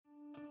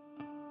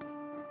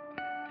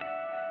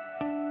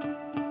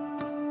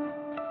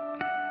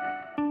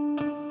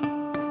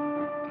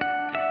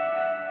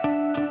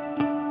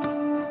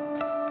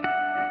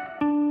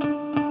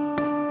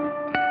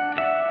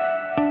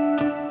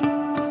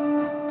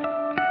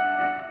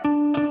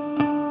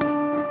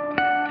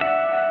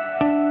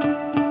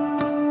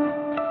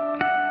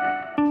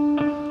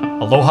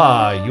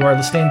Aloha, you are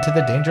listening to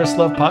the Dangerous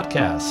Love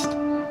Podcast.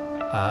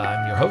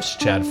 I'm your host,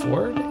 Chad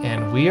Ford,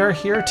 and we are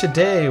here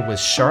today with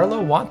Charla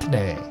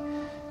Wantene.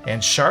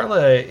 And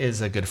Charla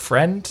is a good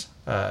friend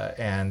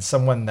and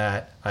someone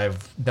that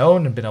I've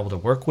known and been able to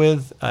work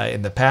with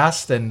in the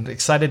past, and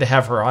excited to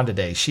have her on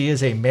today. She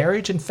is a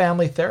marriage and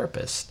family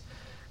therapist,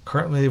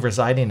 currently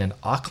residing in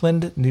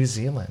Auckland, New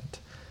Zealand,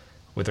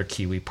 with her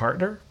Kiwi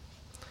partner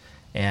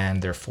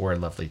and their 4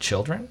 lovely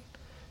children.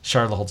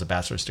 Charla holds a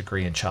bachelor's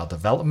degree in child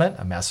development,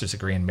 a master's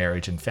degree in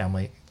marriage and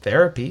family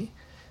therapy,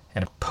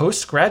 and a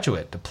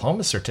postgraduate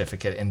diploma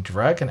certificate in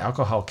drug and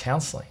alcohol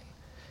counseling.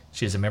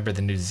 She is a member of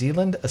the New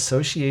Zealand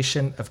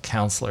Association of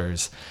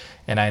Counselors,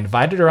 and I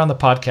invited her on the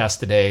podcast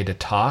today to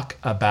talk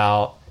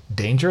about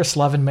dangerous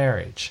love and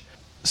marriage.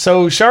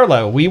 So,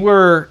 Charla, we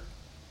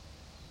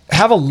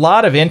have a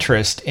lot of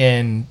interest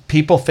in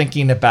people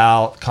thinking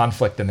about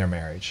conflict in their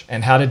marriage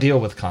and how to deal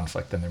with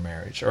conflict in their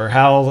marriage, or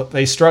how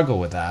they struggle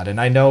with that. And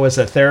I know as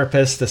a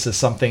therapist, this is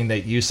something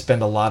that you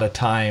spend a lot of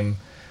time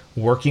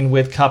working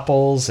with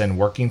couples and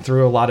working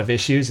through a lot of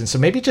issues. And so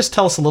maybe just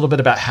tell us a little bit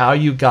about how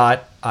you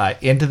got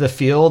into the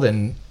field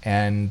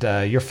and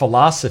your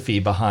philosophy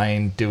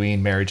behind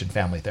doing marriage and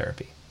family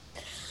therapy.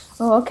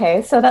 Oh,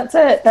 okay. So that's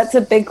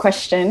a big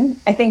question.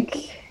 I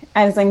think,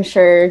 as I'm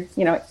sure,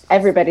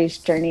 everybody's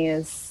journey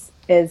is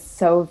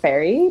so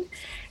varied.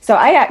 So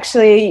I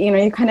actually,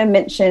 you kind of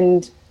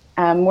mentioned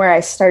where I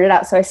started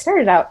out. So I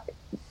started out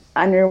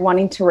under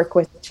wanting to work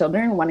with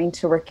children, wanting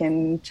to work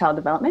in child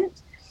development.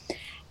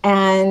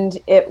 And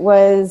it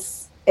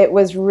was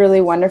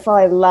really wonderful.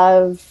 I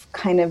love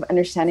kind of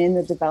understanding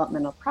the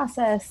developmental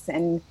process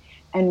and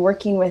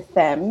working with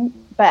them.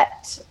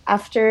 But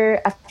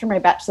after my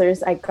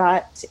bachelor's, I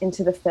got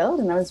into the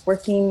field and I was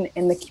working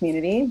in the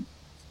community.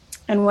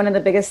 And one of the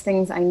biggest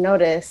things I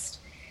noticed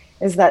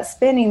is that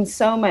spending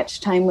so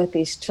much time with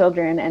these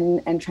children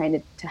and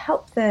trying to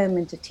help them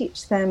and to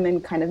teach them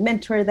and kind of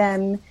mentor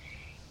them,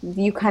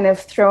 you kind of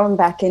throw them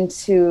back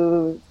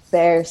into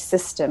their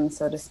system,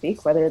 so to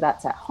speak, whether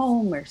that's at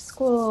home or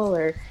school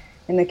or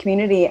in the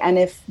community. And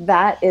if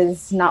that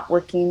is not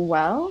working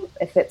well,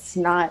 if it's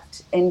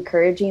not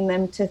encouraging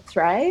them to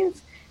thrive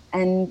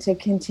and to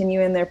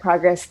continue in their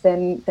progress,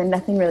 then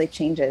nothing really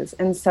changes.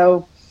 And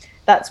so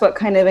that's what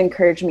kind of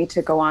encouraged me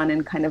to go on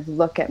and kind of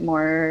look at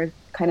more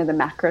kind of the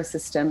macro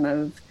system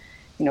of,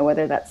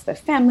 whether that's the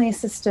family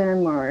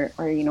system or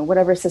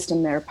whatever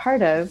system they're a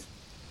part of.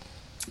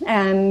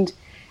 And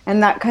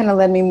that kind of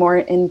led me more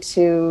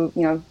into,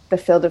 the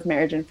field of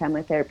marriage and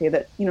family therapy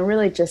that,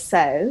 really just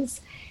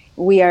says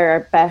we are our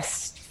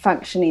best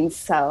functioning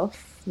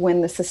self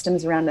when the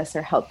systems around us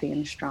are healthy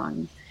and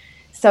strong.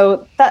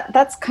 So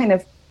that's kind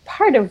of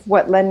part of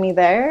what led me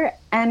there.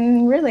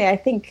 And really, I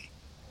think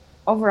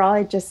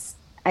overall,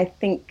 I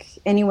think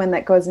anyone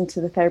that goes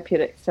into the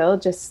therapeutic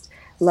field just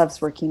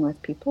loves working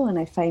with people. And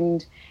I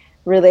find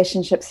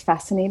relationships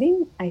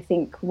fascinating. I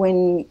think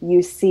when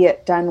you see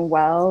it done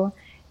well,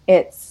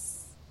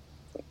 it's,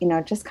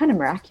 just kind of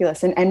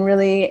miraculous and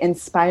really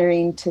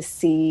inspiring to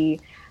see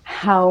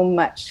how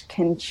much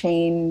can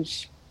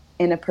change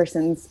in a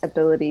person's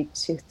ability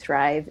to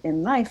thrive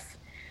in life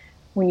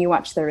when you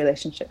watch their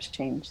relationships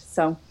change.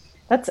 So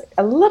that's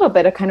a little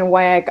bit of kind of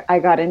why I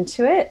got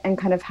into it and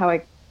kind of how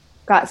I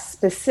got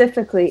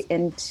specifically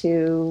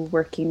into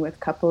working with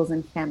couples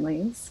and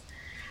families.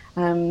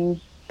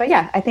 But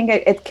yeah, I think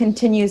it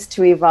continues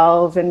to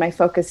evolve, and my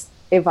focus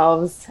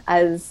evolves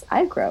as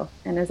I grow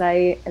and as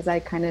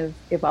I kind of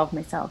evolve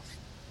myself.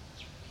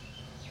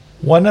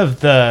 One of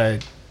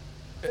the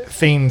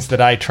things that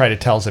I try to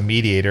tell as a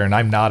mediator, and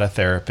I'm not a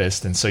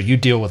therapist, and so you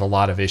deal with a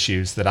lot of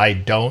issues that I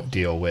don't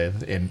deal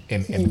with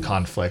in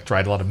conflict,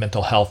 right? A lot of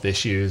mental health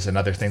issues and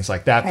other things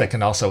like that, right, that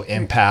can also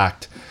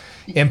impact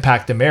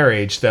the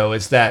marriage, though,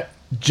 is that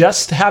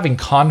just having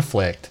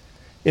conflict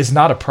is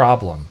not a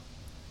problem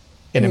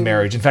in a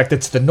marriage. In fact,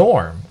 it's the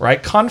norm,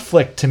 right?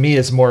 Conflict to me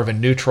is more of a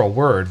neutral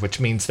word, which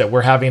means that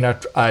we're having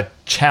a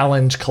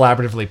challenge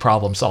collaboratively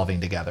problem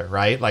solving together,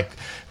 right? Like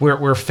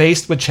we're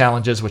faced with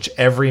challenges, which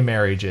every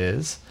marriage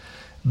is,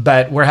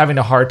 but we're having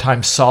a hard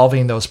time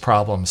solving those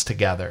problems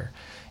together.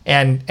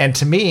 And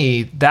to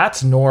me,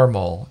 that's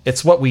normal.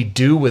 It's what we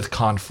do with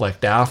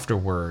conflict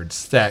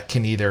afterwards that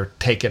can either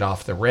take it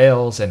off the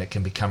rails and it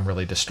can become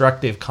really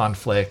destructive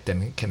conflict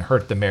and it can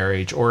hurt the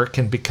marriage, or it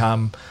can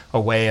become a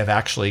way of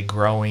actually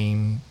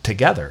growing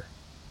together.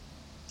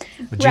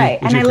 Would you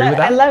agree with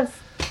that?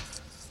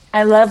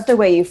 I love the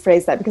way you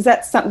phrase that, because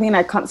that's something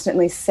I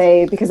constantly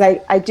say, because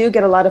I do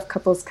get a lot of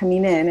couples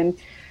coming in, and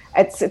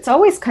it's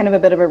always kind of a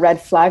bit of a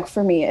red flag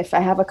for me if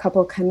I have a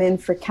couple come in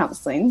for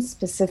counseling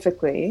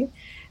specifically,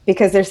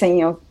 because they're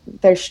saying,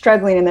 they're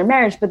struggling in their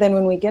marriage. But then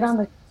when we get on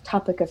the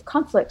topic of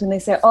conflict and they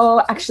say,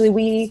 oh, actually,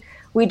 we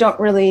don't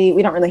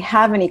really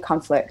have any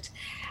conflict.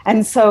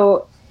 And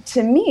so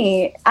to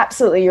me,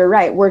 absolutely, you're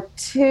right. We're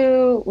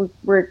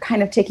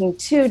kind of taking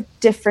two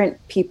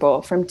different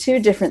people from two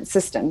different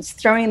systems,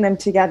 throwing them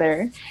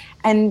together.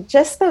 And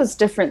just those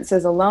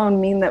differences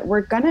alone mean that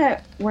we're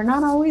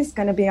not always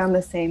gonna be on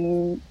the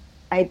same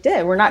I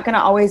did. We're not going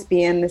to always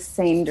be in the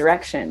same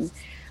direction,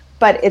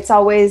 but it's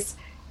always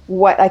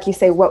what, like you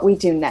say, what we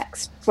do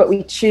next, what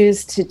we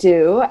choose to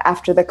do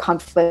after the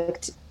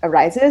conflict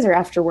arises, or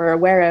after we're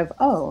aware of,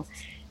 oh,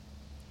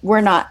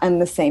 we're not in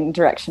the same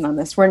direction on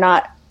this. We're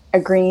not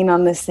agreeing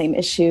on the same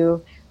issue.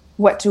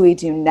 What do we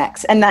do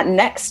next? And that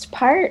next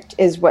part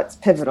is what's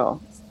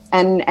pivotal.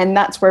 And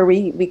that's where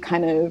we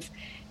kind of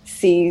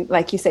see,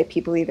 like you say,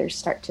 people either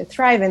start to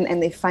thrive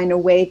and they find a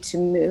way to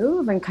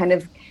move and kind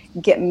of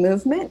get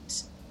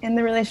movement in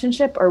the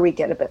relationship, or we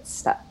get a bit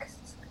stuck.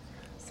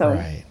 So,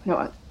 right.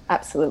 No,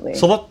 absolutely.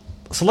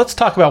 So let's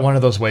talk about one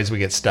of those ways we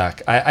get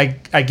stuck. I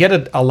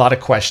get a lot of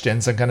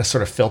questions. I'm going to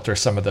sort of filter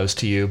some of those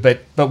to you.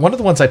 But one of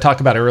the ones I talk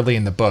about early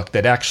in the book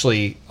that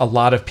actually a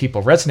lot of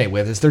people resonate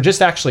with is they're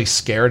just actually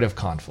scared of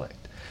conflict.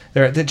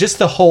 They're just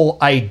the whole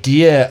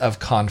idea of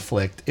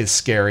conflict is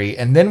scary.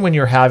 And then when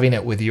you're having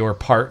it with your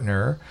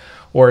partner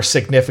or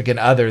significant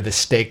other, the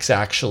stakes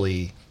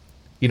actually,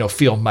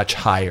 feel much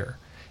higher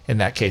in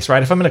that case,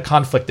 right? If I'm in a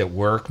conflict at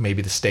work,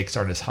 maybe the stakes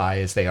aren't as high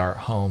as they are at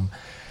home.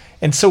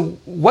 And so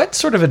what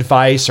sort of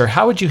advice, or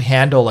how would you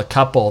handle a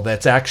couple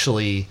that's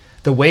actually,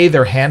 the way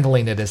they're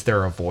handling it is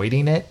they're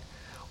avoiding it,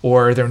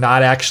 or they're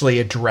not actually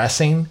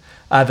addressing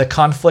the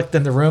conflict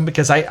in the room?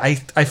 Because I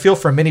feel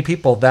for many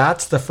people,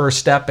 that's the first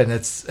step. And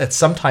it's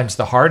sometimes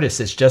the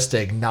hardest, is just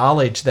to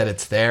acknowledge that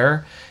it's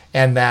there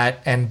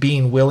and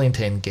being willing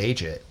to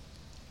engage it.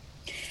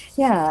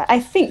 Yeah, I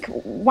think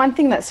one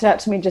thing that stood out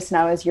to me just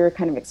now as you're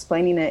kind of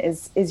explaining it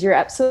is you're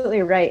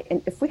absolutely right.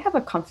 And if we have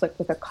a conflict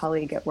with a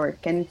colleague at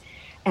work and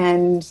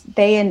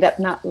they end up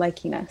not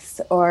liking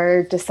us,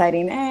 or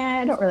deciding,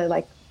 I'm not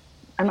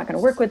going to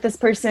work with this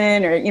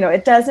person, or,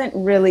 it doesn't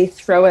really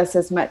throw us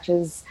as much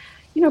as,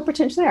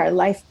 potentially our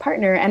life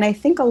partner. And I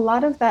think a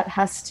lot of that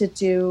has to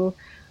do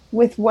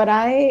with what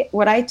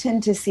I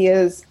tend to see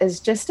as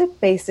just a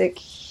basic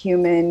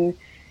human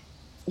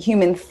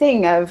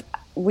thing of,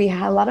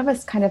 a lot of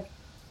us kind of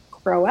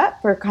grow up,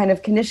 or kind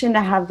of conditioned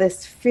to have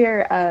this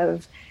fear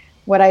of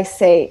what I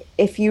say,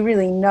 if you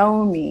really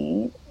know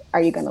me,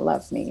 are you going to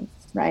love me?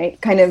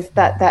 Right? Kind of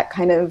that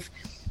kind of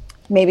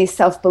maybe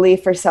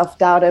self-belief or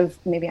self-doubt of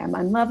maybe I'm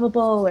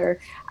unlovable, or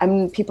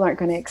people aren't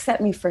going to accept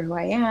me for who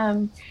I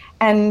am.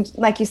 And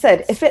like you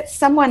said, if it's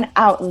someone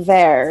out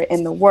there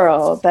in the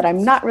world that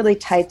I'm not really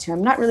tied to,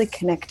 I'm not really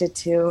connected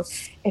to,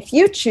 if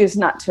you choose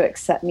not to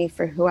accept me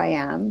for who I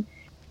am,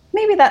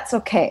 maybe that's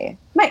okay.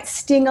 Might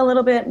sting a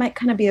little bit, might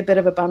kind of be a bit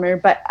of a bummer,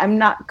 but I'm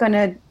not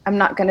gonna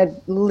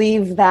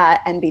leave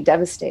that and be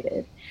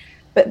devastated.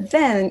 But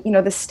then,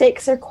 the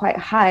stakes are quite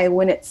high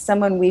when it's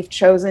someone we've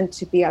chosen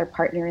to be our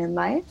partner in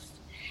life.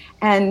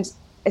 And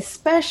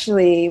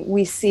especially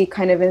we see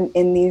kind of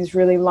in these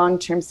really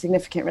long-term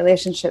significant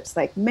relationships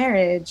like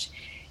marriage,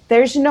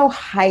 there's no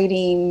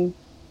hiding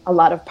a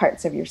lot of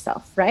parts of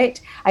yourself,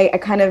 right? I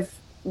kind of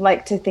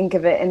like to think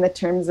of it in the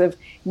terms of,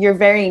 you're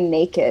very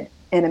naked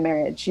in a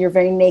marriage. You're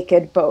very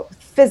naked, both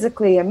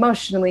physically,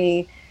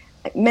 emotionally,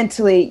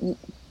 mentally.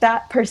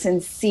 That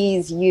person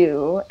sees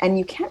you, and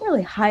you can't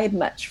really hide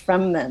much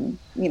from them,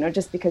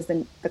 just because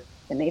the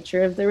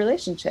nature of the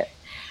relationship.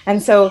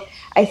 And so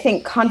I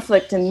think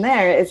conflict in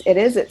there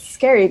it's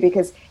scary,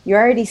 because you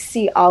already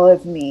see all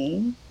of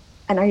me,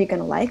 and are you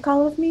going to like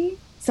all of me?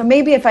 So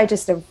maybe if I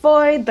just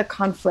avoid the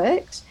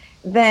conflict,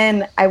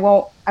 then I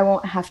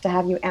won't have to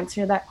have you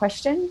answer that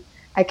question.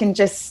 I can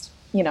just,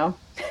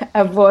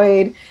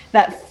 avoid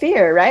that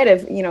fear, right?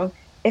 Of,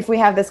 if we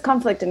have this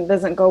conflict and it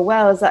doesn't go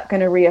well, is that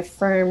going to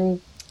reaffirm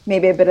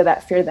maybe a bit of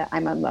that fear that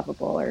I'm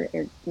unlovable, or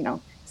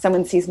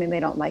someone sees me and they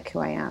don't like who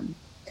I am?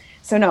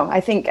 So no, I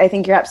think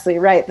you're absolutely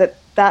right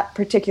that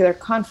particular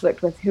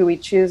conflict with who we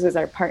choose as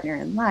our partner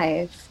in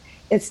life,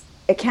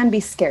 it can be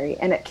scary,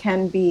 and it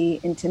can be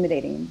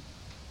intimidating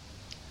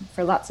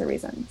for lots of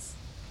reasons.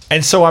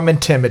 And so I'm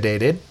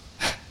intimidated.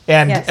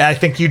 And yes. I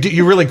think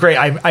you're really great.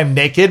 I'm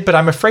naked, but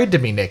I'm afraid to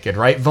be naked,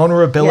 right?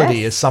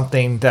 Vulnerability is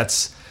something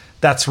that's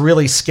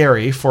really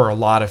scary for a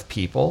lot of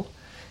people.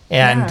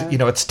 And,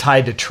 it's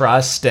tied to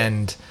trust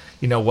and,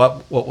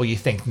 what will you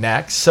think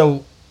next?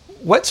 So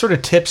what sort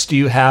of tips do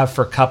you have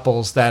for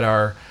couples that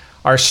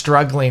are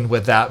struggling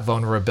with that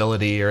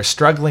vulnerability, or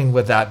struggling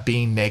with that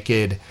being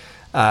naked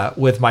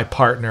with my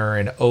partner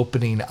and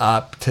opening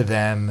up to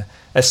them,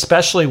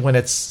 especially when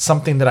it's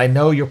something that I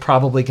know you're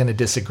probably going to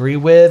disagree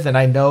with, and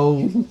I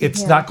know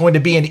it's not going to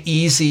be an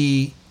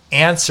easy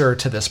answer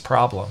to this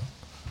problem?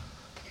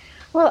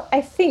 Well,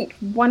 I think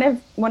one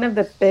of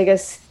the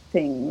biggest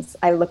things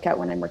I look at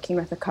when I'm working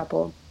with a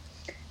couple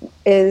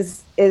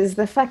is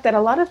the fact that a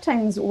lot of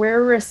times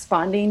we're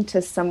responding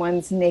to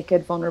someone's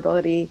naked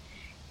vulnerability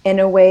in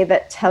a way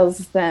that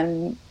tells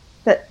them,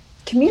 that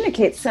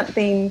communicates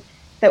something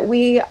that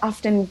we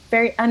often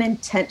very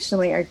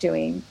unintentionally are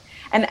doing.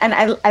 And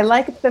I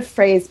like the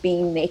phrase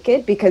being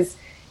naked, because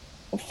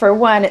for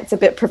one, it's a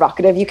bit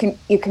provocative. You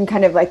can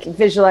kind of like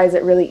visualize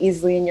it really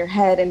easily in your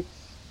head. And,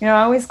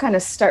 I always kind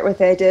of start with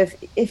the idea of,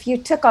 if you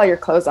took all your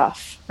clothes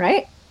off,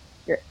 right?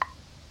 You're,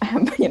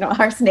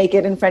 arse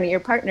naked in front of your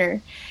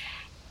partner,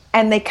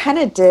 and they kind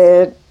of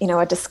did,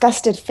 a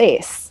disgusted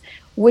face.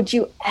 would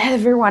you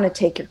ever want to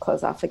take your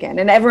clothes off again?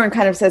 And everyone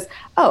kind of says,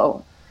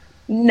 oh,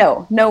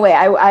 no way.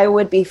 I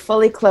would be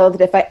fully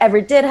clothed. If I ever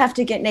did have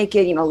to get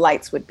naked,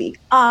 lights would be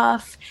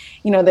off.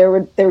 There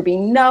would be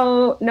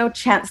no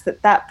chance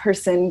that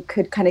person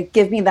could kind of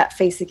give me that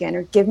face again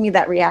or give me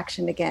that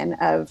reaction again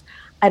of,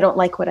 I don't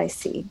like what I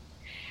see.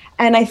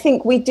 And I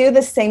think we do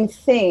the same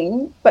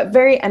thing, but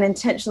very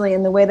unintentionally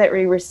in the way that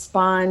we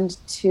respond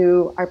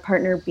to our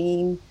partner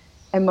being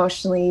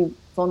emotionally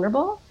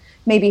vulnerable,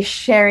 maybe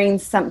sharing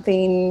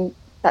something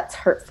that's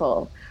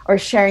hurtful or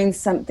sharing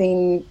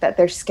something that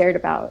they're scared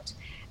about.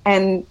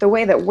 And the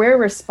way that we're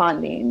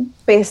responding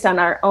based on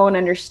our own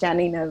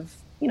understanding of,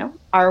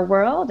 our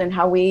world and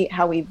how we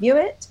view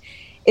it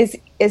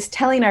is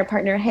telling our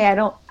partner, hey,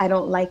 I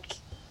don't like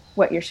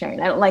what you're sharing.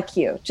 I don't like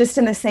you. Just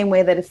in the same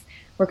way that if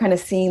we're kind of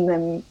seeing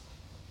them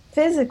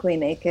physically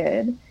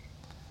naked,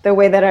 the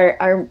way that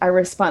our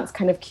response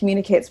kind of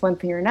communicates one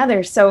thing or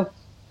another. So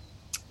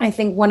I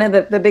think one of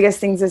the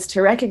biggest things is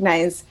to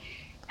recognize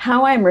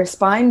how I'm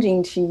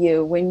responding to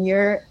you when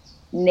you're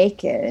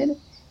naked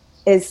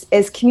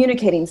is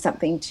communicating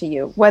something to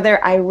you,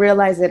 whether I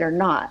realize it or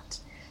not.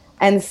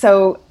 And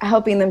so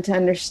helping them to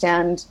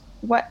understand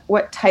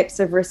what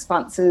types of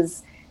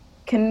responses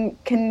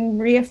can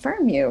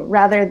reaffirm you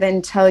rather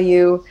than tell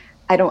you,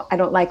 I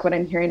don't like what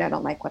I'm hearing, I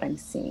don't like what I'm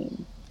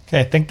seeing.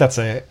 Okay, I think that's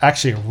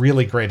actually a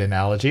really great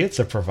analogy. It's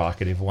a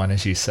provocative one,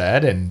 as you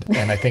said, and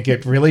I think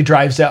it really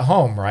drives that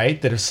home,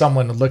 right? That if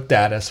someone looked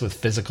at us with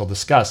physical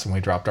disgust when we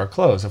dropped our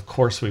clothes, of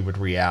course we would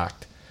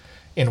react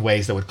in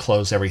ways that would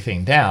close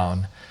everything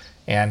down.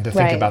 And to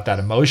think about that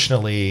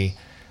emotionally,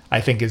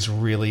 I think is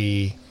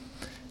really,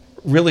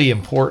 really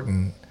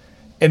important.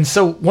 And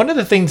so one of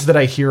the things that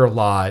I hear a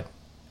lot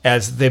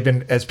as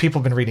people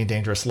have been reading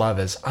Dangerous Love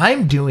is,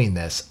 I'm doing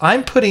this.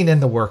 I'm putting in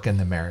the work in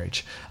the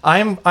marriage.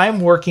 I'm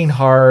working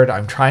hard.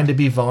 I'm trying to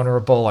be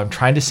vulnerable. I'm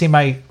trying to see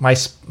my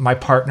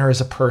partner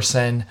as a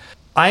person.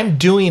 I'm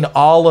doing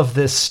all of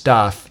this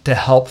stuff to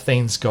help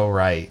things go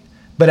right.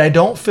 But I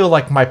don't feel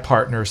like my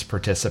partner's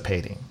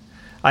participating.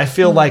 I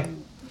feel like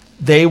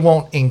they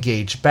won't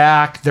engage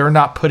back. They're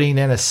not putting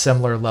in a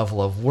similar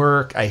level of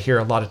work. I hear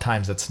a lot of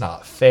times it's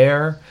not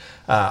fair.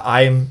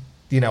 I'm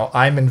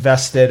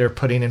invested or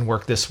putting in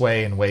work this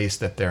way in ways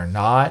that they're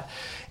not.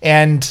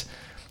 And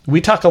we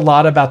talk a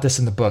lot about this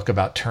in the book,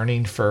 about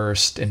turning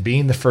first and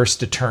being the first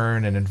to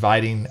turn and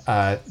inviting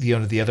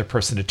the other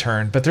person to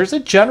turn. But there's a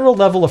general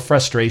level of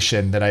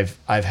frustration that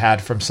I've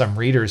had from some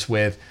readers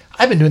with,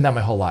 I've been doing that my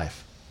whole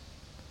life.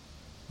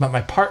 But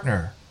my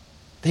partner,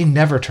 they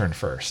never turn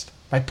first.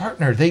 My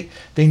partner, they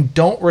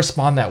don't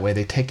respond that way.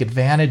 They take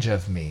advantage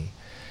of me.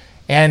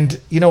 And,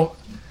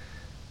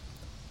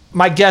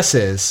 my guess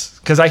is,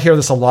 because I hear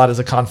this a lot as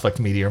a conflict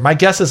mediator, my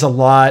guess is a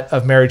lot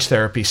of marriage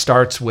therapy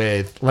starts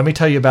with, let me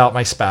tell you about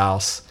my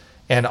spouse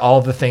and all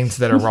the things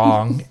that are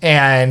wrong.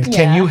 And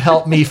can you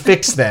help me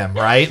fix them?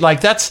 Right? Like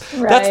that's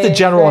the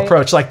general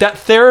approach. Like that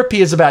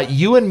therapy is about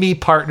you and me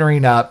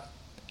partnering up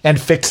and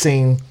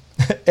fixing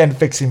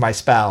my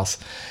spouse.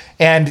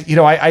 And,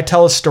 I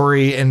tell a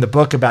story in the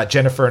book about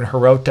Jennifer and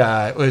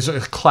Hirota. It was a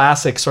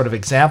classic sort of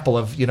example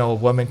of, a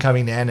woman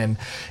coming in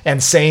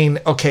and saying,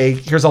 okay,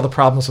 here's all the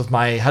problems with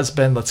my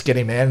husband. Let's get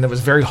him in. And it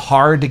was very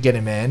hard to get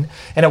him in.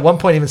 And at one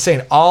point even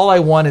saying, all I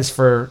want is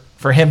for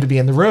him to be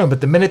in the room.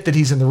 But the minute that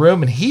he's in the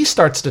room and he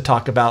starts to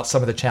talk about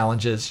some of the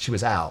challenges, she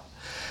was out.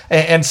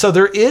 And so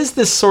there is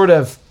this sort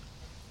of,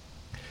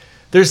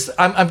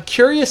 I'm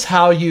curious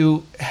how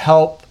you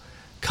help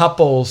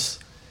couples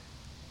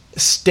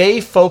stay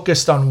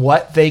focused on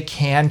what they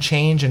can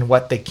change and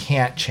what they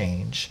can't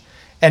change,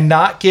 and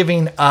not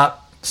giving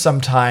up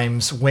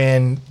sometimes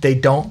when they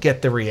don't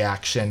get the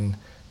reaction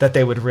that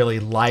they would really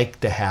like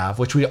to have,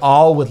 which we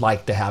all would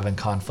like to have in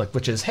conflict,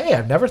 which is, hey,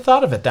 I've never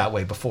thought of it that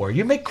way before.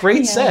 You make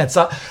great sense.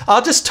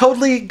 I'll just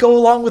totally go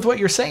along with what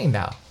you're saying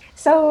now.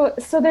 So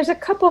there's a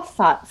couple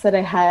thoughts that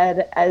I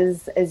had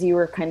as you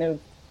were kind of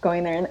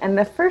going there. And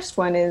the first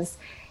one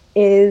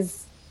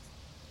is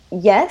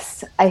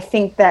yes, I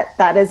think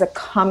that is a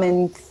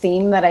common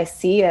theme that I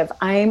see of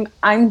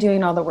I'm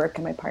doing all the work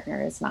and my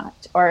partner is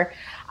not, or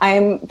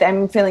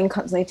I'm feeling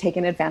constantly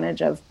taken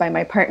advantage of by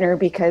my partner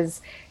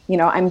because,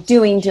 I'm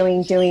doing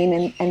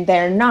and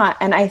they're not.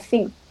 And I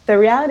think the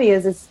reality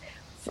is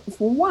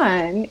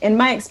one, in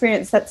my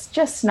experience, that's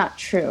just not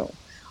true.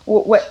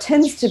 What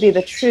tends to be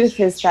the truth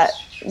is that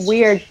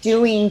we are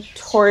doing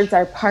towards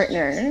our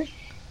partner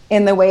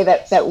in the way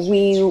that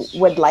we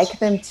would like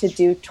them to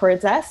do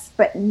towards us,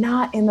 but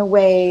not in the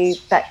way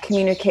that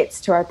communicates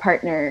to our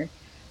partner,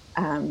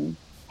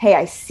 hey,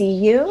 I see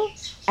you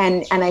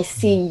and I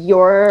see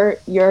your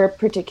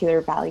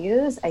particular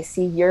values. I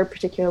see your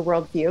particular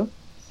worldview.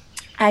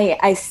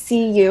 I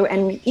see you.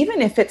 And even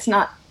if it's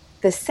not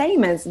the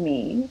same as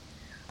me,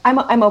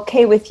 I'm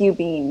okay with you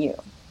being you.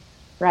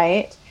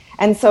 Right.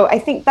 And so I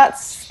think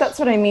that's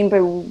what I mean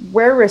by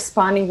we're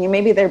responding.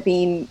 Maybe they're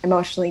being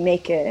emotionally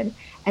naked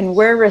and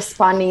we're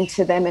responding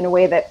to them in a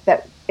way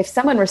that if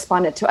someone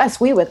responded to us,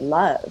 we would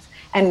love,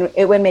 and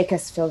it would make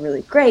us feel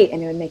really great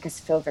and it would make us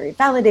feel very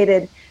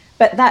validated.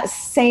 but that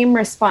same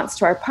response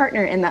to our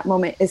partner in that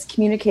moment is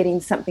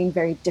communicating something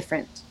very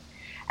different.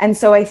 And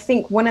so I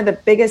think one of the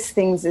biggest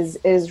things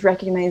is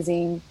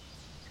recognizing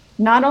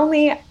not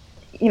only, I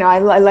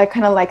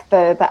kind of like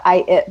the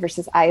I, it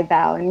versus I,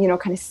 thou, and,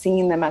 kind of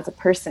seeing them as a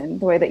person,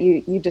 the way that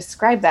you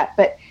describe that,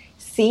 but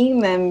seeing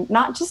them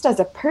not just as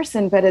a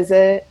person, but as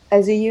a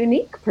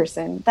unique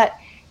person,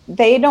 that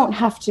they don't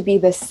have to be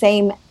the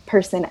same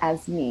person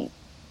as me.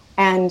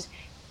 And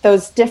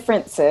those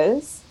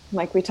differences,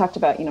 like we talked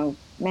about,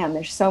 man,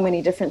 there's so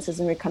many differences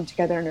when we come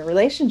together in a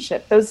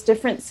relationship. Those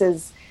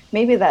differences,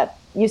 maybe that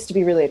used to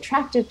be really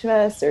attractive to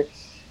us, or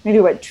maybe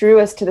what drew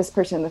us to this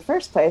person in the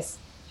first place,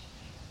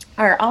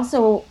 are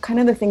also kind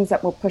of the things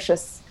that will push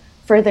us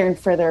further and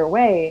further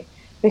away,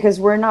 because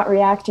we're not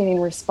reacting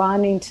and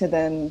responding to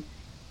them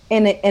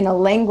in a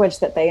language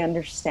that they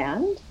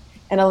understand,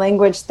 in a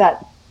language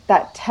that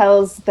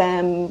tells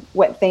them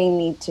what they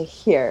need to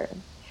hear.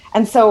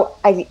 And so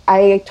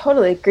I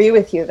totally agree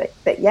with you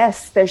that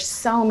yes, there's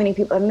so many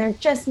people and they're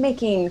just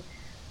making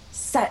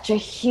such a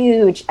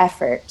huge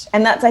effort.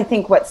 And that's, I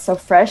think, what's so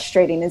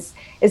frustrating is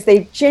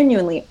they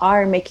genuinely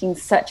are making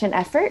such an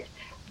effort,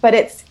 but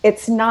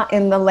it's not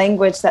in the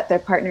language that their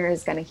partner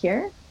is going to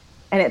hear.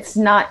 And it's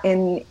not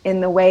in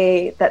the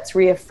way that's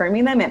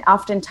reaffirming them. And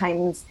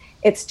oftentimes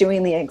it's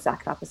doing the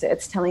exact opposite.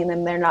 It's telling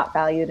them they're not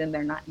valued and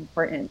they're not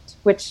important,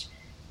 which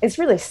is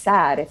really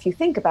sad if you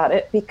think about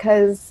it,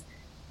 because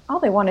all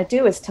they want to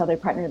do is tell their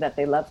partner that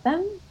they love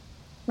them,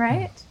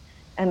 right?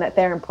 And that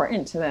they're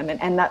important to them.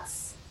 And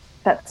that's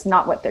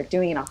not what they're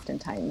doing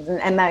oftentimes.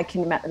 And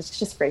that it's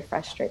just very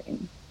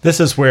frustrating. This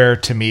is where,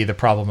 to me, the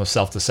problem of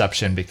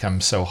self-deception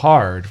becomes so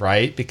hard,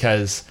 right?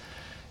 Because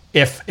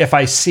if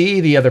I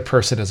see the other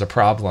person as a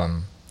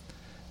problem,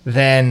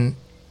 then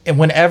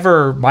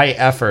whenever my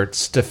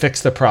efforts to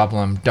fix the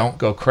problem don't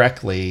go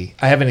correctly,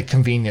 I have a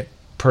convenient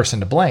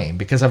person to blame,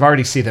 because I've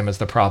already seen them as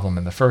the problem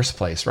in the first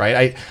place,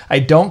 right? I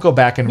don't go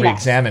back and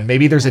re-examine.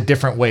 Maybe there's a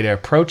different way to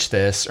approach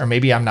this, or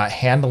maybe I'm not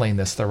handling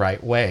this the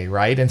right way,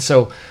 right? And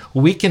so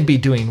we can be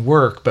doing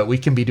work, but we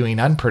can be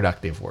doing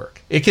unproductive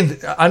work.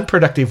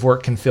 Unproductive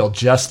work can feel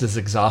just as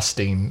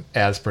exhausting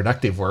as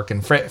productive work,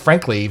 and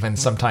frankly, even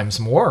sometimes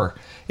more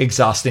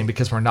exhausting,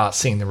 because we're not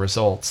seeing the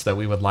results that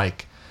we would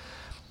like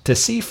to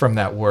see from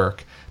that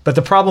work. But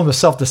the problem of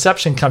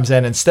self-deception comes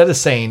in, instead of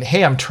saying,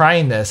 hey, I'm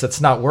trying this, it's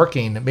not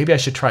working, maybe I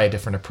should try a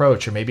different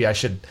approach, or maybe I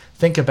should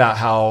think about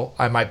how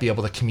I might be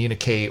able to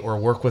communicate or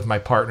work with my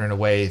partner in a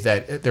way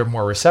that they're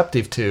more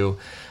receptive to.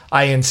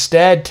 I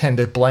instead tend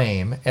to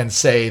blame and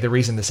say the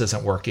reason this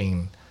isn't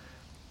working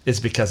is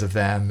because of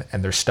them,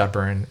 and they're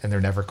stubborn and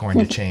they're never going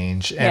to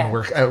change. And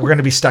we're going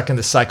to be stuck in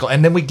this cycle.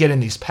 And then we get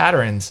in these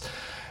patterns.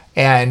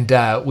 And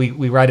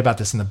we write about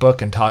this in the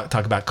book and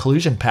talk about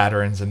collusion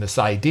patterns, and this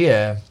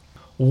idea,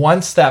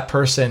 once that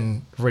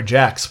person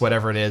rejects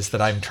whatever it is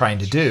that I'm trying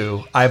to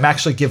do, I'm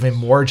actually giving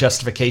more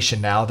justification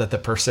now that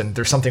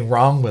there's something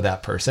wrong with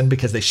that person,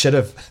 because they should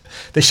have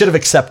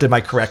accepted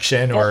my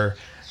correction or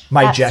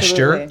my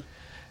gesture.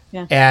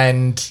 Yeah.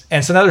 And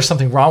so now there's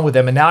something wrong with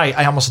them. And now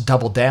I almost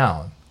double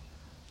down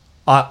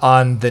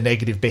on the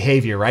negative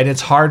behavior, right?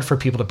 It's hard for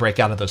people to break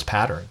out of those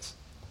patterns.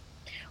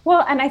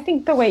 Well, and I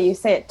think the way you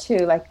say it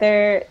too,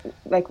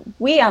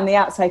 we on the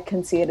outside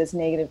can see it as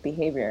negative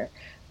behavior,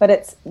 but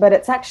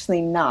it's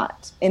actually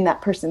not in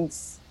that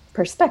person's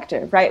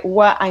perspective, right?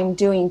 What I'm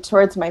doing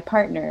towards my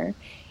partner,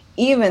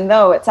 even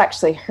though it's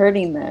actually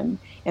hurting them,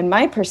 in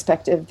my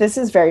perspective, this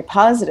is very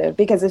positive,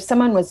 because if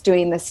someone was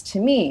doing this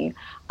to me,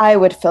 I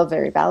would feel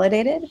very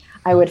validated.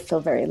 I would feel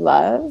very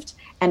loved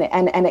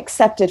and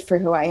accepted for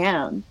who I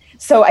am.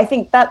 So I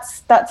think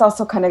that's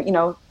also kind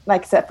of,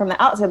 like I said, from the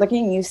outside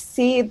looking, you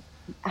see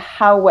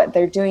how what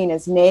they're doing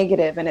is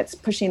negative and it's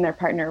pushing their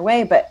partner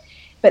away,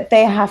 but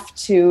they have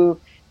to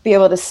be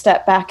able to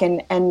step back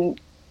and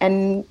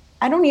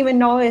I don't even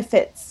know if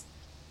it's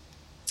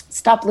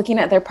stop looking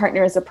at their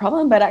partner as a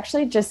problem, but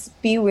actually just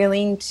be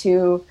willing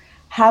to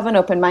have an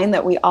open mind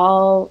that we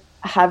all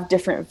have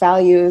different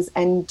values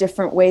and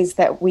different ways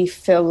that we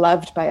feel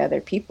loved by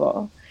other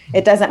people.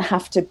 It doesn't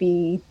have to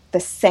be the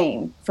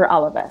same for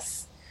all of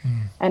us.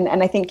 And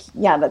I think,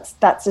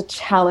 that's a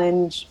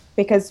challenge,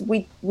 because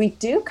we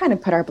do kind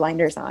of put our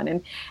blinders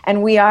on,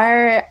 and we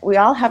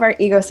all have our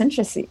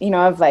egocentricity,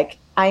 of like,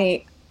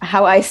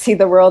 how I see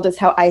the world is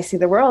how I see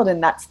the world,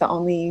 and that's the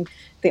only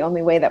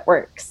way that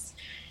works.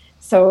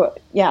 So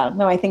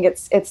I think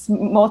it's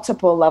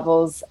multiple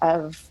levels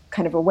of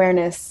kind of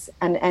awareness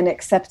and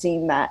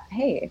accepting that,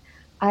 hey,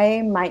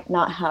 I might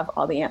not have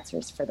all the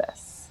answers for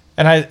this.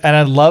 And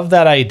I love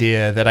that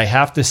idea that I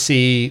have to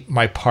see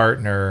my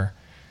partner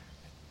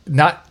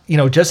not,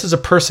 just as a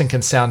person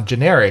can sound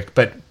generic,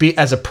 but be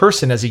as a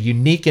person, as a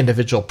unique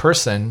individual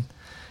person.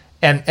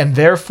 And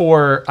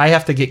therefore I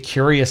have to get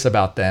curious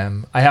about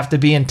them. I have to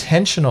be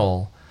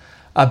intentional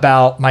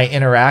about my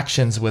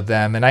interactions with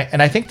them. And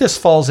I think this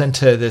falls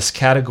into this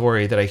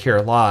category that I hear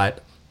a lot.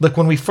 Look,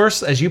 when we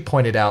first, as you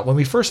pointed out, when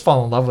we first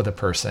fall in love with a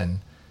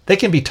person, they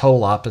can be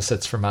total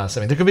opposites from us. I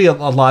mean, there could be a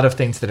lot of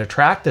things that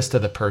attract us to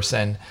the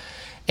person.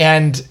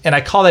 And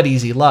I call that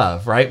easy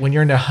love, right? When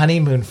you're in a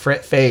honeymoon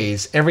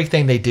phase,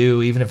 everything they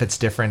do, even if it's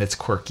different, it's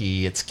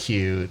quirky, it's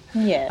cute.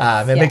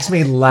 Yes, It makes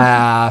me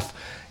laugh,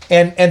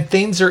 and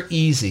things are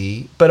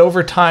easy, but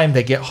over time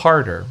they get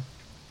harder,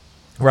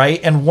 right?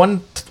 And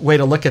one way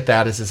to look at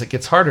that is as it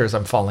gets harder, is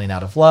I'm falling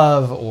out of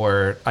love,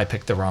 or I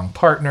picked the wrong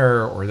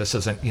partner, or this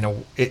isn't,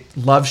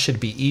 love should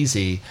be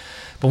easy.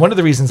 But one of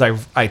the reasons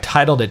I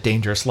titled it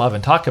Dangerous Love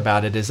and talk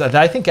about it is that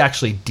I think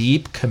actually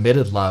deep,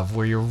 committed love,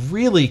 where you're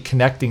really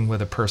connecting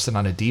with a person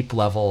on a deep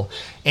level,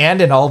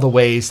 and in all the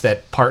ways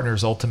that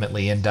partners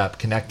ultimately end up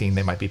connecting.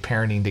 They might be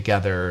parenting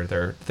together,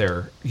 they're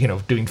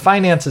doing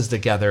finances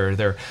together,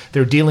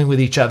 they're dealing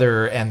with each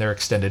other and their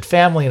extended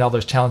family and all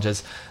those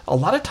challenges. A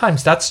lot of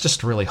times that's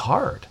just really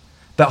hard.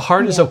 But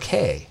hard is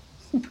okay.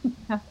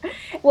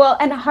 Well,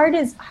 and hard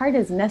is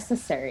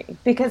necessary,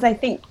 because I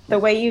think the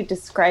way you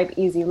describe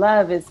easy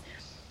love is,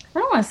 I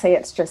don't want to say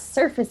it's just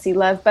surfacey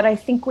love, but I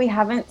think we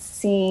haven't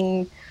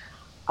seen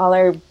all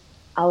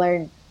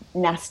our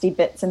nasty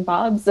bits and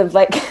bobs of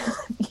we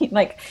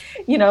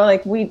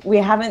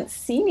haven't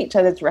seen each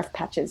other's rough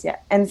patches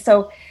yet. And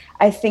so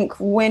I think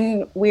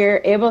when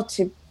we're able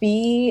to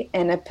be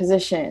in a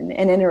position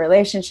and in a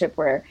relationship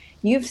where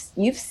you've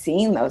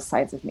seen those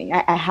sides of me,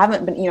 I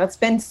haven't been, it's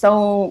been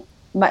so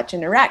much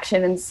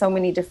interaction and so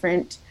many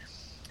different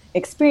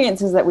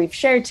experiences that we've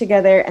shared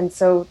together, and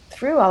so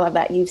through all of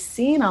that you've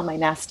seen all my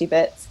nasty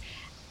bits,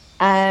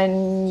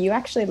 and you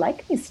actually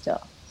like me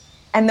still,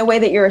 and the way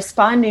that you're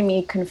responding to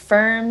me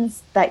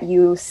confirms that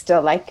you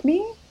still like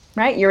me,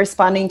 right? You're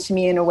responding to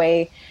me in a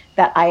way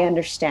that I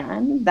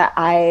understand, that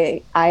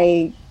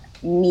I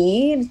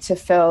need to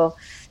feel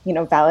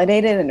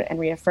validated and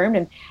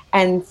reaffirmed,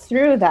 and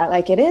through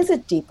that, it is a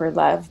deeper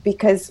love,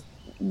 because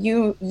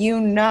you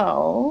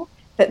know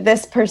that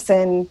this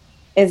person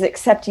is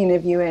accepting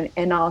of you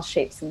in all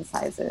shapes and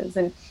sizes.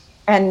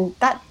 And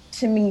that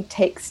to me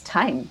takes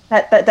time.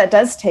 That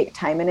does take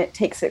time, and it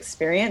takes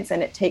experience,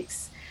 and it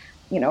takes,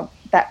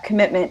 that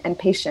commitment and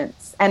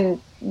patience.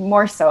 And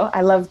more so,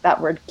 I love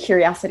that word,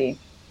 curiosity,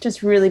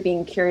 just really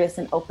being curious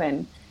and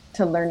open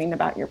to learning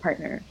about your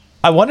partner.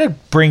 I want to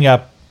bring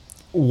up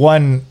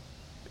one,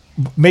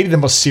 maybe the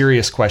most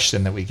serious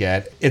question that we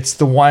get. It's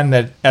the one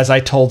that, as I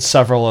told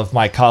several of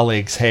my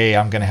colleagues, hey,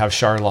 I'm going to have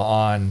Sharla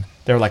on,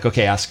 they're like,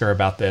 okay, ask her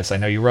about this. I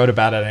know you wrote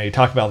about it. I know you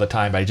talk about it all the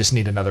time, but I just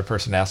need another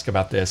person to ask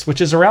about this, which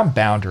is around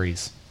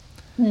boundaries.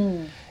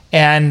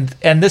 And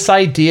this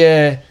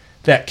idea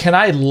that, can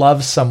I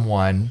love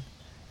someone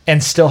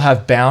and still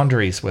have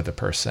boundaries with a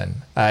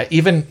person,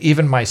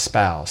 even my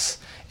spouse?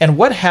 And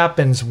what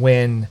happens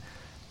when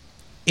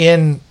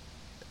in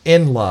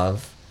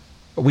love,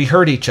 we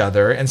hurt each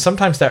other, and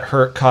sometimes that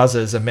hurt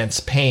causes immense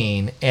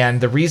pain.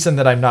 And the reason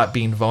that I'm not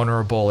being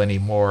vulnerable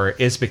anymore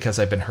is because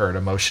I've been hurt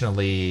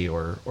emotionally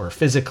or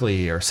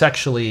physically or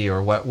sexually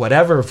or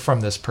whatever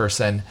from this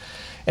person.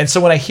 And so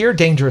when I hear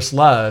dangerous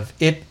love,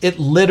 it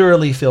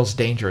literally feels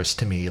dangerous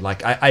to me.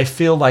 Like I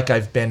feel like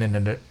I've been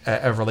in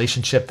a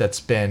relationship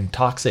that's been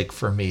toxic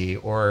for me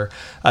or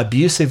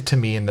abusive to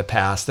me in the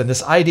past. And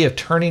this idea of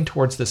turning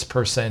towards this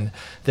person,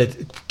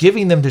 that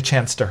giving them the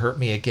chance to hurt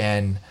me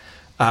again,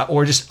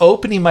 or just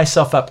opening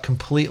myself up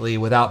completely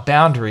without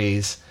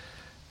boundaries,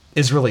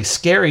 is really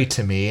scary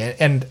to me.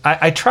 And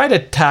I try to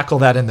tackle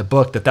that in the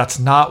book, that's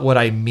not what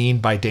I mean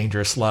by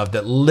dangerous love,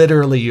 that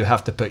literally you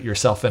have to put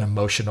yourself in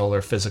emotional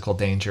or physical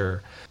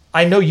danger.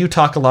 I know you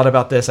talk a lot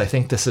about this. I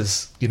think this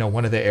is,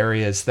 one of the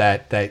areas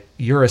that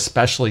you're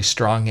especially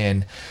strong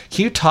in.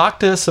 Can you talk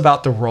to us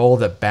about the role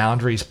that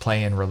boundaries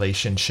play in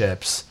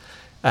relationships?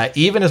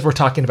 Even as we're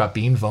talking about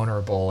being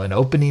vulnerable and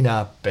opening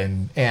up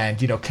and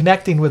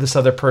connecting with this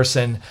other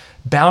person,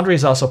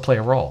 boundaries also play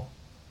a role.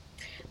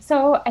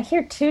 So I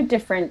hear two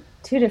different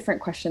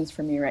questions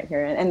from you right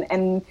here,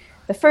 and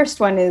the first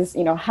one is,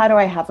 how do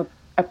I have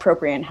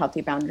appropriate and healthy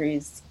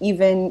boundaries,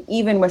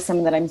 even with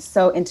someone that I'm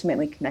so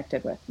intimately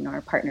connected with, our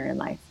partner in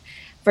life,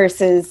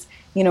 versus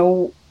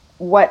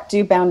what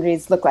do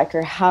boundaries look like,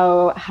 or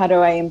how do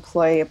I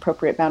employ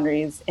appropriate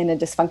boundaries in a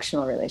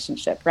dysfunctional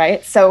relationship,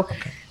 right? So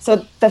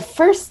the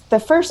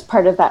first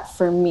part of that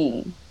for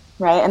me,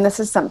 right, and this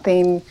is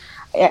something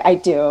I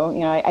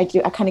do,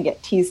 I kind of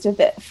get teased a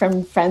bit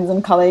from friends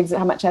and colleagues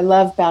how much I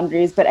love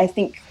boundaries, but I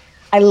think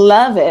I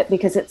love it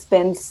because it's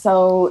been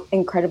so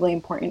incredibly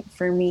important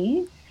for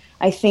me.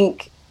 I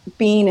think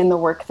being in the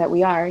work that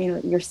we are,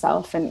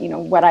 yourself and,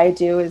 what I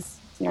do is,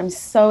 I'm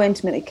so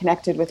intimately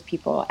connected with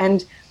people,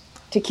 and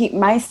to keep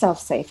myself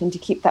safe and to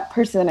keep that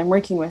person that I'm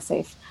working with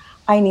safe,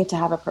 I need to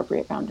have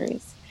appropriate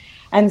boundaries.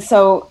 And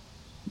so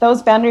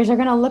those boundaries are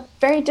going to look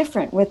very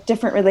different with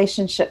different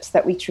relationships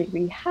that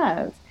we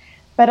have.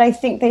 But I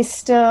think they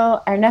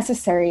still are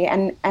necessary.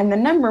 And the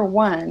number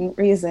one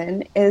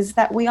reason is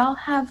that we all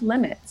have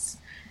limits.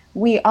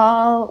 We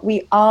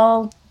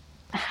all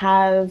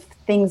have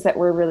things that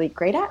we're really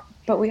great at,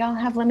 but we all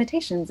have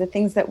limitations of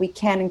things that we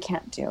can and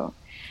can't do.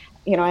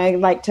 I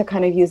like to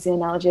kind of use the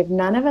analogy of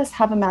none of us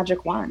have a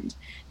magic wand.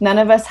 None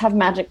of us have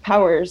magic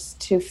powers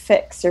to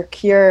fix or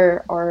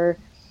cure or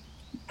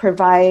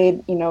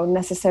provide,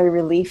 necessary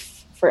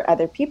relief for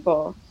other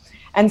people.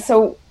 And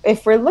so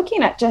if we're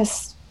looking at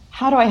just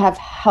how do I have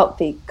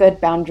healthy,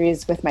 good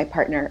boundaries with my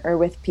partner or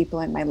with people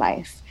in my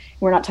life,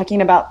 we're not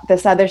talking about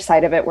this other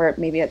side of it where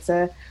maybe it's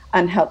a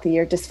unhealthy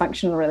or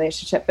dysfunctional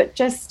relationship, but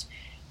just,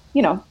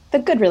 the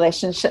good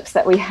relationships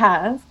that we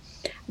have.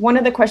 One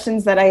of the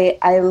questions that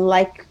I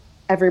like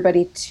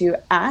everybody to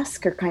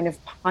ask or kind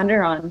of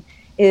ponder on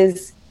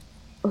is,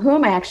 who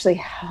am I actually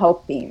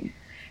helping?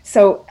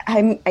 So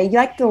I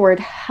like the word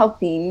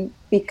helping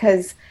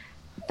because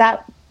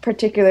that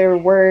particular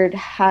word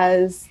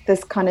has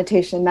this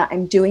connotation that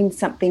I'm doing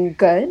something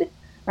good,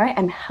 right?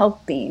 I'm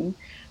helping.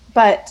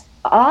 But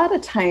a lot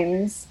of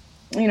times,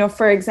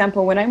 for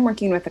example, when I'm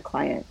working with a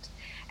client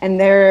and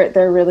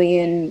they're really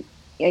in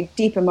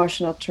deep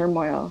emotional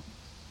turmoil,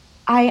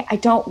 I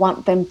don't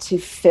want them to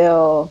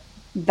feel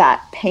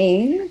that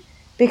pain,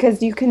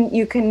 because you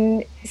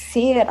can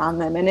see it on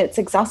them and it's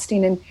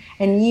exhausting, and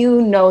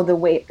the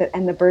weight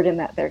and the burden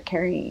that they're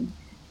carrying.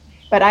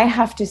 But I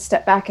have to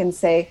step back and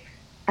say,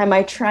 am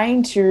I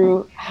trying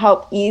to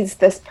help ease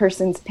this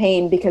person's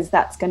pain because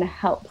that's going to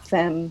help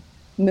them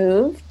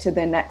move to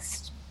the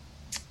next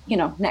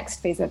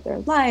phase of their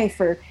life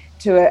or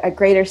to a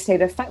greater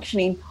state of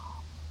functioning?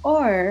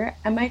 Or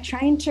am I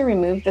trying to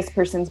remove this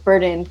person's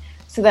burden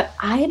so that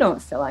I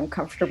don't feel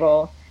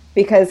uncomfortable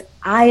because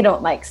I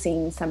don't like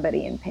seeing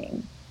somebody in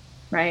pain,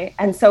 right?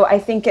 And so I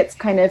think it's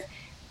kind of,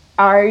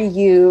 are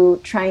you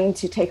trying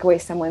to take away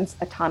someone's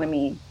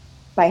autonomy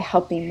by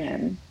helping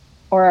them?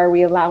 Or are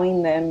we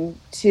allowing them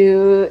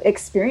to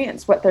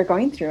experience what they're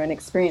going through and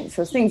experience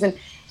those things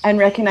and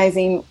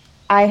recognizing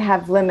I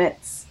have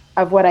limits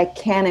of what I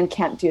can and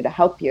can't do to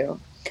help you?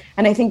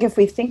 And I think if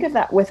we think of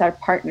that with our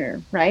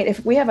partner, right?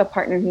 If we have a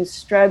partner who's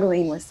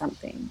struggling with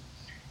something,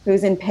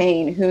 who's in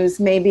pain, who's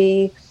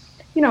maybe,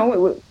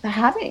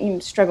 having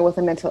struggle with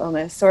a mental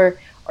illness or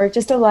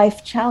just a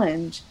life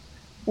challenge,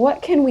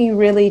 what can we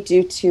really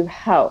do to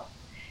help?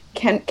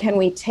 Can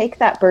we take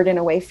that burden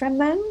away from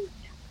them?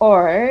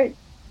 Or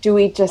do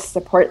we just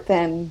support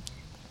them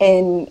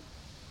in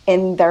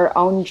their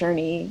own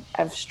journey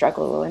of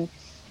struggle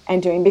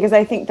and doing? Because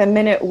I think the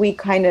minute we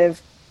kind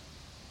of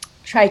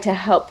try to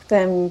help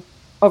them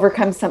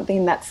overcome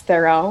something that's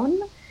their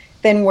own,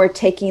 then we're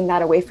taking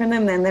that away from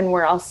them. And then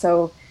we're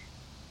also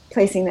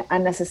placing the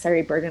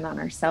unnecessary burden on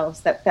ourselves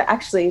that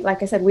actually,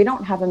 like I said, we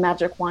don't have a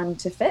magic wand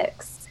to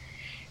fix.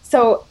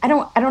 So I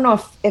don't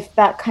know if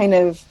that kind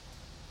of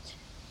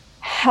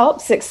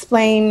helps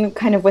explain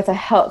kind of with a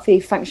healthy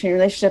functioning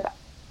relationship,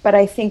 but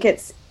I think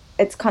it's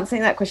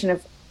constantly that question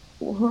of,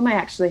 who am I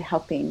actually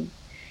helping?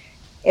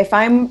 If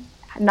I'm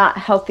not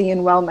healthy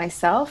and well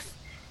myself,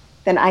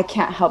 then I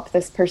can't help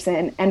this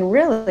person. And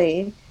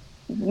really,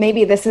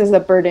 maybe this is a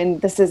burden,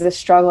 this is a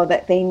struggle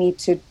that they need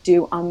to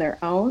do on their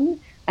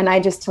own. And I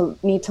just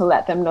need to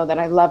let them know that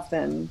I love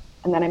them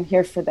and that I'm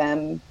here for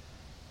them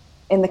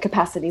in the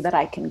capacity that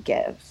I can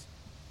give.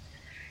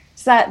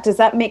 Does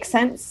that make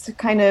sense?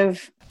 Kind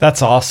of.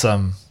 That's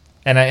awesome.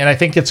 And I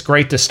think it's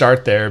great to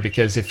start there,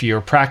 because if you're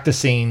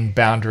practicing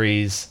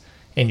boundaries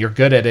and you're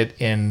good at it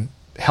in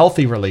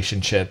healthy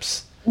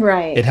relationships,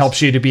 right, it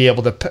helps you to be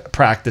able to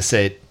practice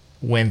it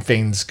when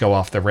things go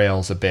off the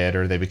rails a bit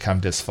or they become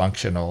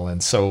dysfunctional.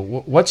 And so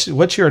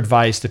what's your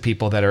advice to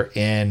people that are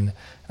in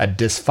a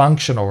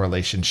dysfunctional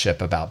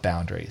relationship about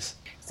boundaries?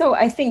 So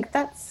I think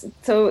that's,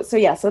 so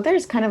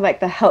there's kind of like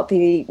the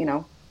healthy,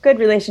 good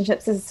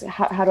relationships is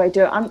how do I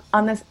do it?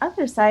 On this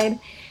other side,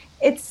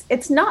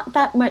 it's not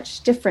that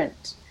much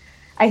different.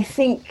 I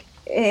think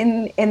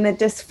in the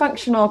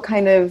dysfunctional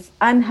kind of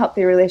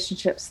unhealthy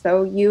relationships,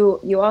 though,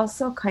 you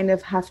also kind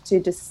of have to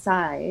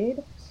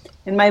decide,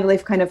 in my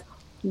belief, kind of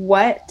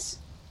what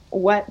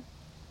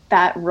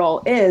that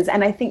role is.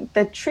 And I think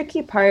the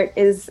tricky part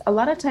is a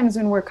lot of times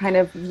when we're kind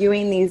of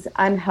viewing these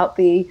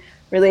unhealthy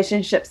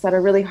relationships that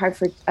are really hard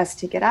for us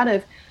to get out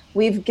of,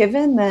 we've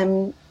given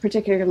them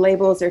particular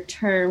labels or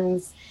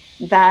terms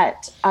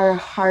that are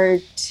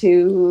hard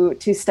to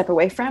step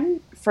away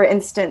from. For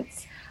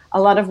instance, a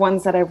lot of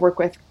ones that I've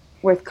worked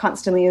with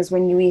constantly is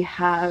when we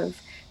have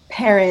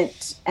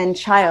parent and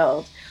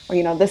child,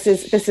 or this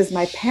is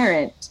my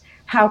parent.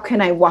 How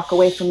can I walk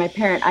away from my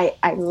parent?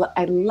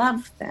 I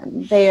love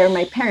them. They are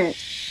my parent.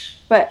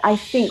 But I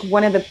think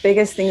one of the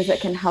biggest things that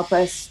can help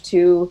us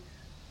to,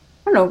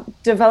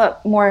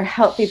 develop more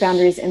healthy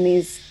boundaries in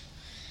these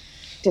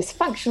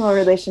dysfunctional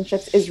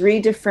relationships is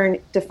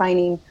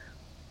redefining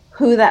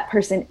who that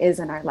person is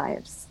in our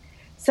lives.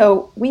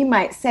 So we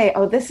might say,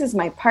 oh, this is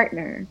my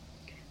partner.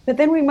 But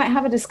then we might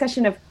have a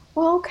discussion of,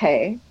 well,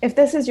 okay, if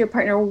this is your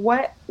partner,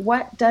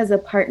 what does a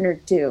partner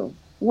do?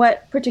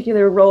 What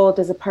particular role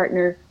does a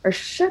partner, or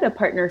should a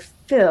partner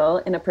fill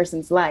in a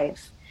person's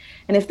life?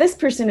 And if this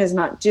person is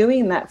not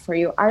doing that for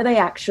you, are they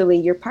actually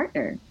your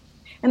partner?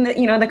 And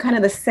the kind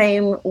of the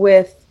same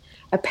with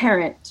a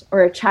parent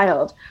or a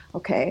child.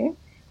 Okay,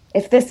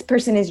 if this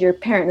person is your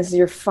parent, this is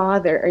your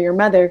father or your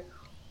mother,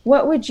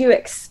 what would you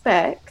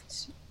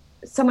expect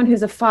someone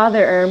who's a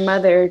father or a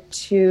mother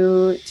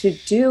to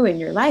do in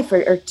your life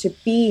or to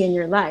be in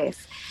your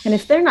life? And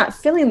if they're not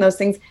feeling those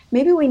things,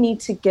 maybe we need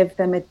to give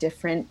them a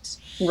different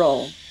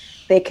role.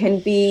 They can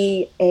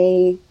be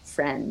a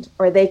friend,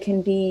 or they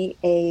can be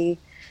a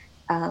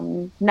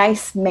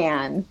nice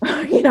man,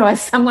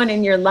 as someone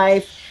in your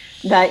life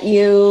that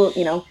you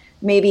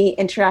maybe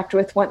interact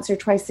with once or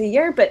twice a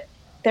year, but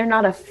they're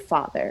not a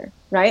father,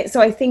 right?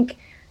 So I think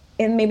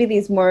in maybe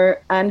these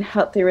more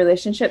unhealthy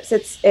relationships,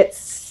 it's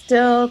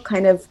still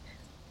kind of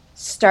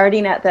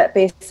starting at that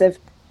base of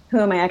who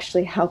am I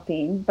actually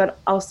helping, but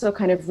also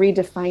kind of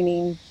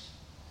redefining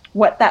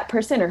what that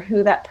person or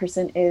who that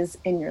person is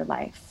in your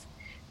life.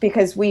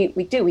 Because we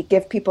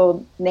give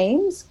people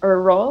names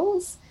or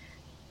roles,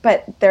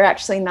 but they're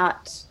actually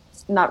not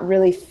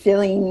really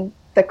filling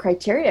the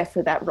criteria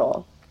for that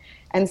role.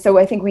 And so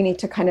I think we need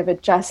to kind of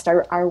adjust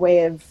our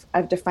way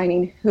of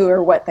defining who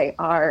or what they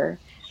are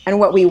and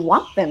what we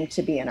want them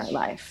to be in our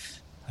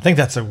life. I think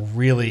that's a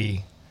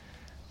really,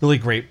 really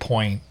great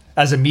point.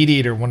 As a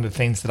mediator, one of the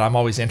things that I'm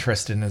always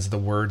interested in is the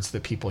words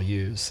that people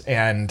use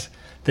and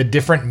the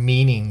different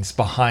meanings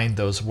behind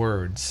those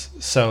words.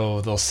 So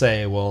they'll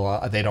say,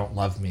 well, they don't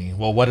love me.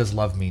 Well, what does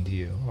love mean to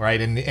you?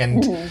 Right. And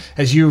mm-hmm.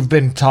 As you've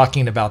been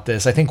talking about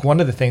this, I think one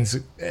of the things,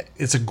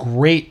 it's a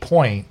great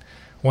point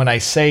when I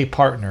say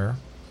partner,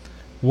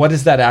 what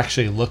does that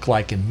actually look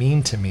like and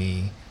mean to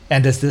me?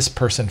 And does this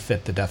person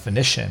fit the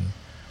definition?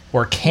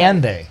 Or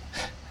can they?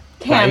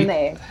 Can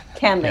they?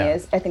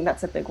 I think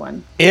that's a big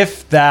one.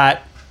 If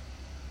that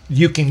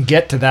you can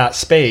get to that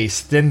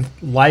space, then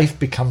life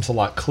becomes a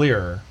lot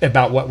clearer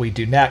about what we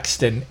do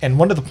next. And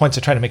one of the points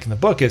I try to make in the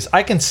book is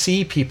I can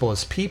see people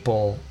as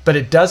people, but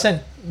it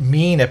doesn't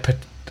mean a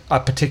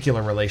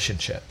particular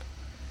relationship,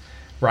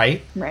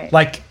 right? Right.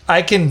 Like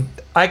I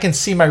can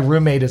see my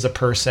roommate as a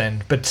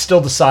person, but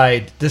still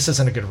decide this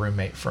isn't a good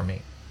roommate for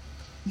me,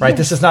 right?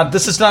 This is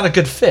not a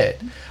good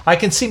fit. I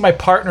can see my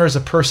partner as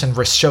a person,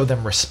 show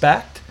them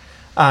respect,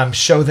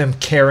 show them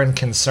care and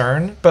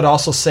concern, but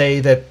also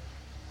say that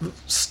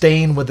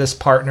staying with this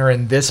partner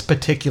in this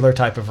particular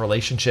type of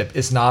relationship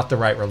is not the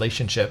right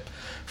relationship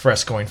for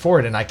us going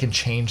forward. And I can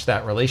change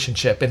that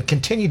relationship and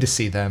continue to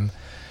see them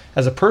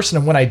as a person.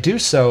 And when I do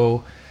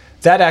so,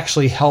 that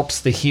actually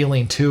helps the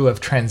healing too of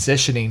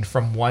transitioning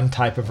from one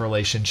type of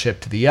relationship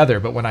to the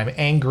other. But when I'm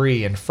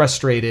angry and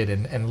frustrated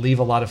and leave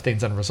a lot of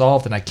things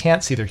unresolved and I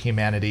can't see their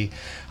humanity,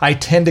 I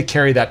tend to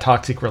carry that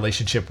toxic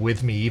relationship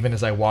with me even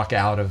as I walk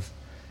out of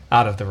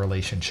the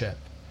relationship.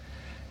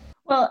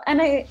 Well,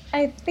 and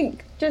I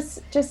think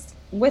just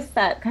with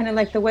that, kind of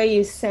like the way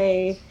you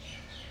say,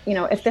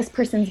 if this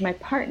person's my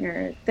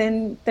partner,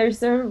 then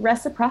there's a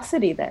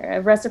reciprocity there,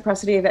 a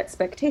reciprocity of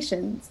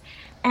expectations.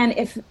 And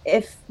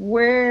if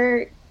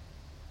we're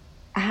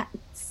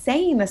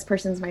saying this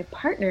person's my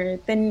partner,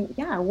 then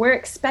yeah, we're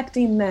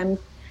expecting them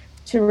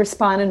to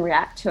respond and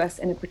react to us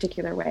in a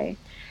particular way.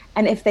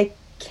 And if they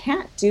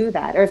can't do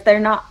that, or if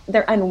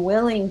they're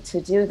unwilling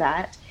to do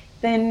that,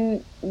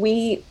 then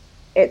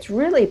it's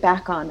really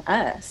back on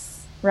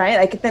us, right?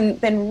 Like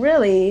then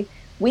really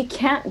we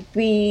can't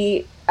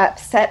be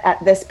upset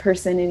at this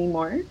person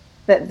anymore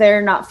that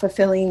they're not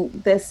fulfilling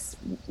this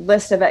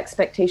list of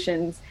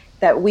expectations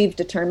that we've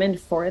determined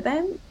for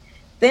them.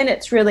 Then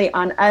it's really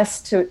on us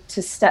to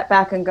step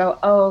back and go,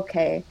 oh,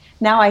 okay,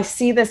 now I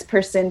see this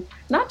person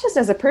not just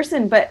as a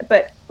person,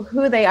 but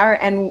who they are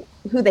and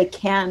who they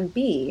can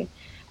be.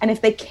 And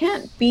if they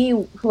can't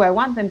be who I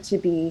want them to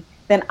be,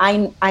 then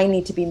I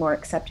need to be more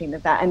accepting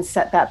of that and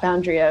set that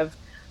boundary of,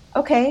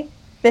 okay,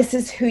 this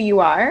is who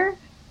you are.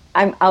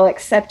 I'll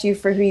accept you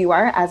for who you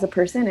are as a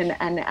person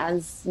and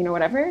as,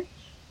 whatever.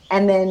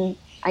 And then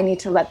I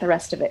need to let the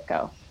rest of it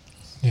go.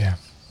 Yeah.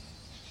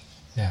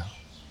 Yeah.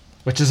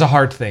 Which is a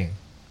hard thing.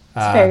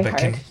 It's very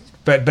hard.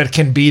 But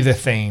can be the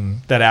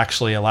thing that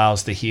actually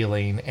allows the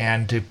healing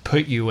and to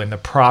put you in the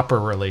proper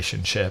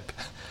relationship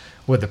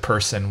with the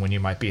person when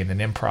you might be in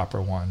an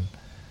improper one.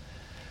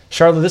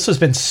 Charla, this has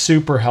been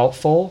super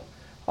helpful.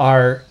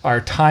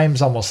 Our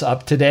time's almost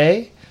up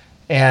today,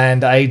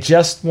 and I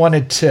just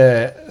wanted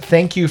to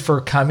thank you for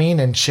coming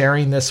and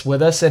sharing this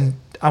with us. And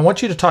I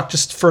want you to talk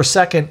just for a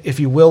second, if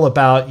you will,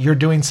 about you're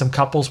doing some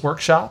couples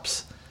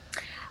workshops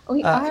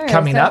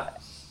coming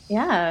up.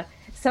 Yeah.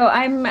 So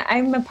I'm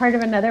a part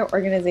of another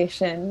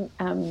organization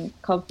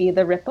called Be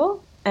the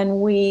Ripple,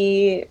 and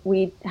we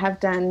have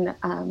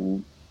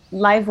done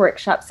live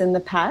workshops in the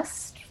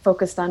past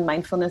focused on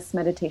mindfulness,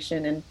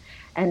 meditation,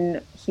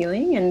 and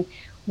healing. And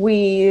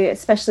we,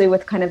 especially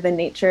with kind of the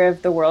nature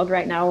of the world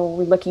right now,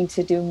 we're looking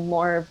to do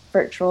more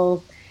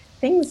virtual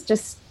things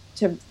just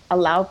to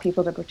allow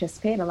people to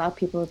participate, allow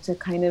people to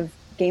kind of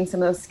gain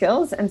some of those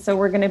skills. And so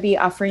we're going to be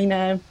offering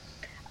a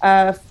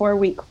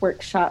 4-week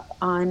workshop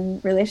on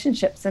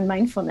relationships and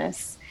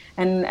mindfulness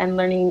and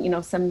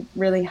learning, some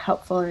really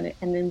helpful and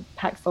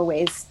impactful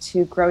ways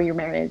to grow your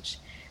marriage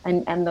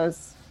and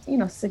those,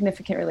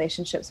 significant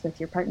relationships with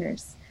your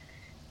partners.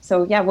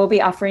 So yeah, we'll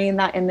be offering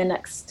that in the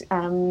next,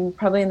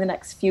 probably in the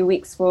next few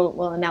weeks.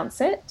 We'll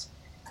announce it,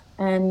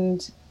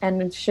 and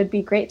it should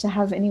be great to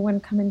have anyone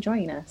come and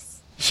join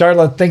us.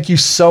 Charla, thank you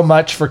so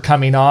much for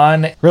coming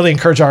on. Really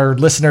encourage our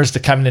listeners to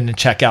come in and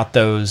check out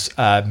those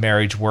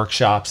marriage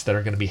workshops that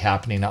are going to be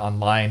happening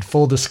online.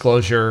 Full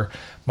disclosure,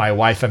 my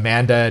wife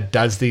Amanda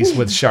does these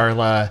with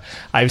Charla.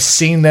 I've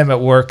seen them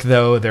at work,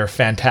 though. They're a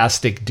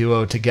fantastic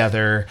duo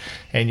together.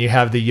 And you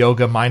have the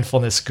yoga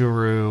mindfulness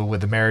guru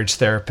with the marriage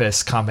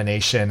therapist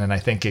combination. And I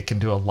think it can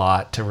do a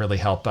lot to really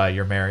help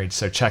your marriage.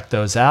 So check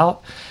those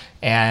out.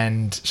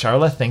 And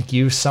Charla, thank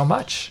you so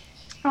much.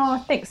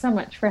 Oh, thanks so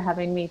much for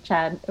having me,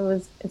 Chad.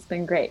 It's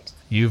been great.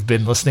 You've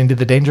been listening to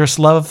the Dangerous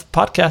Love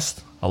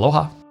podcast.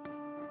 Aloha.